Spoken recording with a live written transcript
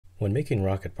When making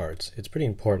rocket parts, it's pretty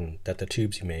important that the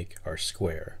tubes you make are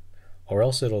square, or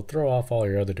else it'll throw off all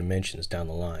your other dimensions down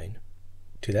the line.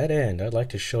 To that end, I'd like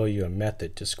to show you a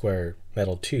method to square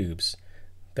metal tubes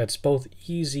that's both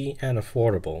easy and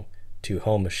affordable to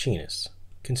home machinists.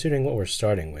 Considering what we're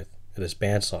starting with, this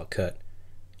bandsaw cut,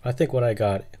 I think what I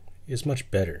got is much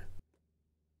better.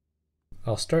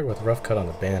 I'll start with rough cut on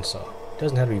the bandsaw. It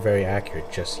doesn't have to be very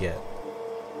accurate just yet.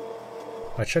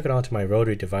 I chuck it onto my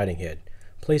rotary dividing head,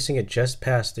 placing it just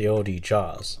past the OD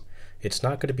jaws. It's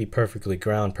not going to be perfectly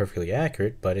perfectly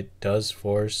accurate, but it does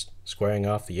force squaring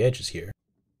off the edges here.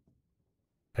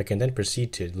 I can then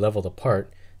proceed to level the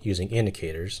part using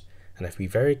indicators, and I have to be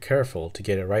very careful to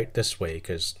get it right this way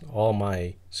because all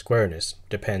my squareness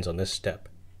depends on this step.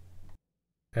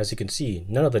 As you can see,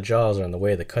 none of the jaws are in the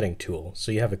way of the cutting tool,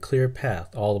 so you have a clear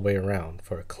path all the way around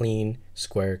for a clean,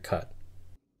 square cut.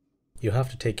 You'll have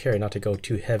to take care not to go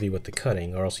too heavy with the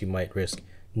cutting, or else you might risk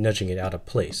nudging it out of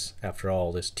place after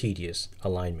all this tedious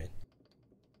alignment.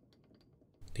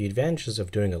 The advantages of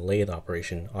doing a lathe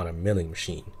operation on a milling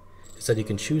machine is that you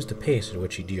can choose the pace at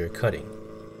which you do your cutting.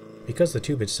 Because the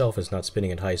tube itself is not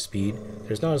spinning at high speed,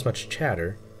 there's not as much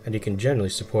chatter, and you can generally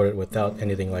support it without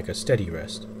anything like a steady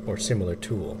rest or similar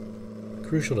tool.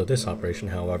 Crucial to this operation,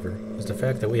 however, is the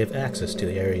fact that we have access to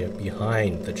the area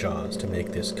behind the jaws to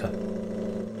make this cut.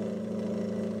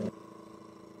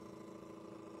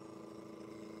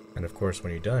 And of course,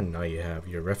 when you're done, now you have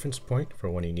your reference point for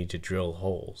when you need to drill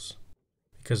holes.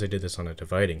 Because I did this on a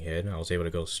dividing head, I was able to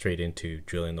go straight into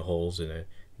drilling the holes in a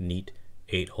neat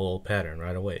 8-hole pattern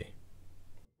right away.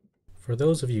 For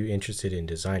those of you interested in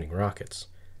designing rockets,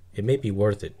 it may be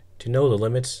worth it to know the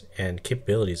limits and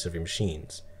capabilities of your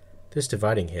machines. This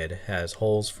dividing head has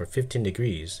holes for 15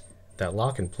 degrees that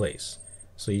lock in place,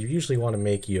 so you usually want to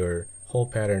make your hole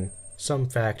pattern some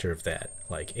factor of that,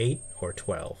 like 8 or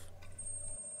 12.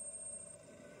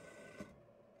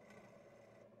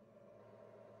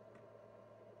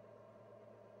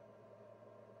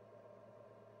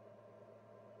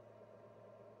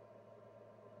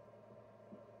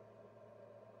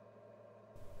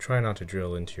 Try not to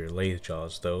drill into your lathe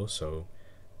jaws though, so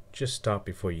just stop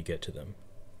before you get to them.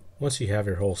 Once you have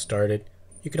your hole started,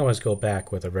 you can always go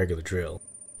back with a regular drill.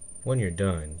 When you're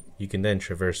done, you can then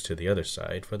traverse to the other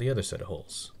side for the other set of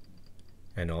holes,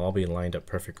 and it'll all be lined up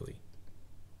perfectly.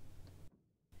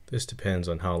 This depends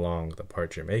on how long the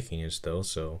part you're making is though,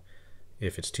 so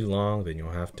if it's too long, then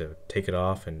you'll have to take it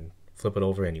off and flip it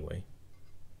over anyway.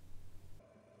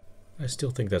 I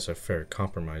still think that's a fair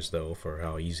compromise though for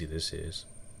how easy this is.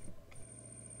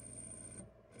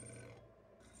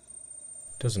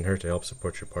 Doesn't hurt to help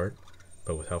support your part,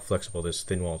 but with how flexible this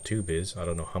thin wall tube is, I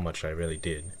don't know how much I really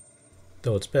did.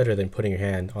 Though it's better than putting your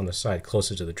hand on the side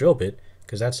closest to the drill bit,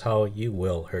 because that's how you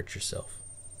will hurt yourself.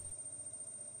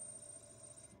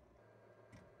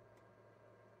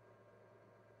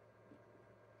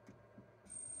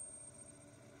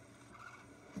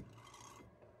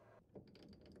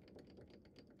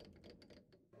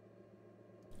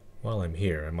 While I'm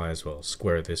here, I might as well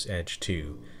square this edge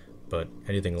too, but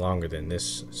anything longer than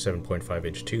this 7.5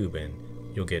 inch tube and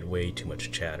you'll get way too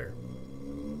much chatter.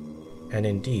 And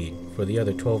indeed, for the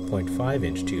other 12.5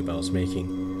 inch tube I was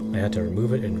making, I had to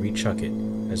remove it and re-chuck it,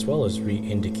 as well as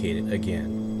re-indicate it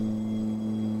again.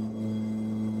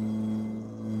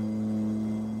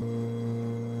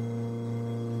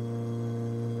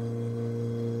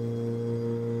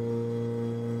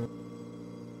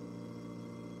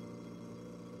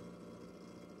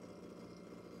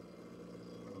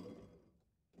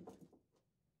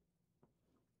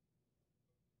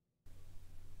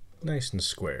 Nice and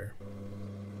square.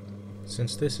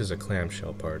 Since this is a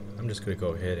clamshell part, I'm just going to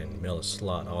go ahead and mill a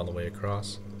slot all the way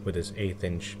across with this 1/8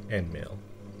 inch end mill.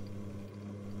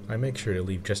 I make sure to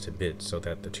leave just a bit so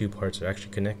that the two parts are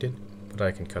actually connected, but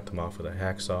I can cut them off with a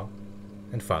hacksaw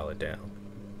and file it down.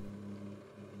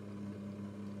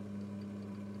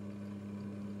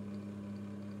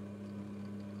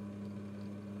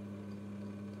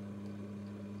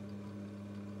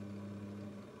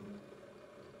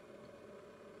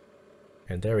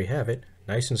 And there we have it,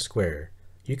 nice and square.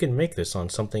 You can make this on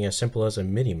something as simple as a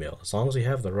mini mill, as long as you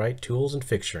have the right tools and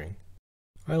fixturing.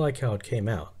 I like how it came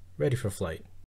out, ready for flight.